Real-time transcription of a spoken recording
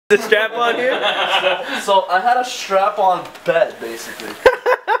The strap on here? So I had a strap on bed, basically.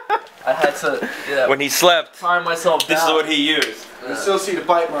 I had to, when he slept, tie myself down. This is what he used. You still see the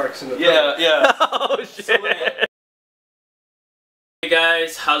bite marks in the Yeah. Oh shit. Hey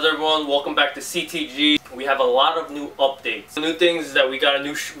guys, how's everyone? Welcome back to CTG. We have a lot of new updates. The new things is that we got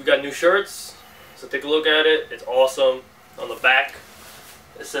new shirts. So take a look at it. It's awesome. On the back,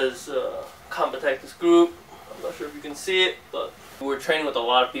 it says Combat Tactics Group. I'm not sure if you can see it, but we're training with a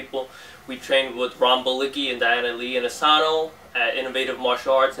lot of people. We trained with Balicki and Diana Lee Inosanto at Innovative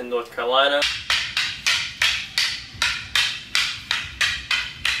Martial Arts in North Carolina.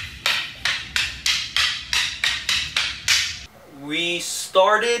 We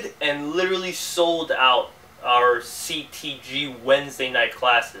started and literally sold out our CTG Wednesday night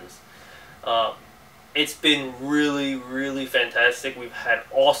classes. It's been really fantastic. We've had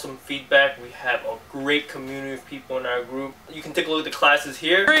awesome feedback. We have a great community of people in our group. You can take a look at the classes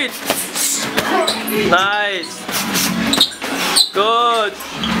here. Nice. Good.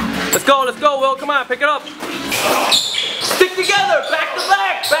 Let's go, Will. Come on, pick it up. Stick together, back to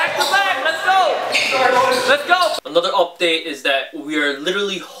back, let's go. Let's go. Another update is that we are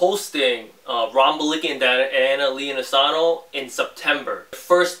literally hosting Balicki and Diana Lee Inosanto in September.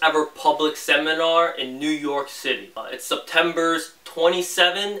 First ever public seminar in New York City. It's September's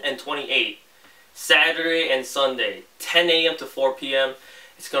 27 and 28, Saturday and Sunday, 10 a.m. to 4 p.m.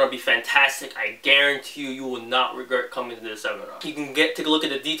 It's gonna be fantastic. I guarantee you will not regret coming to this seminar. You can take a look at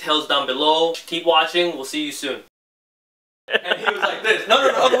the details down below. Keep watching. We'll see you soon. And he was like this. No,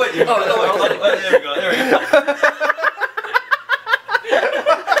 other way. There we go.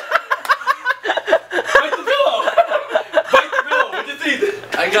 Bite the pillow with your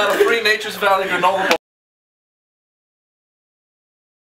teeth. I got a free Nature's Valley granola bar.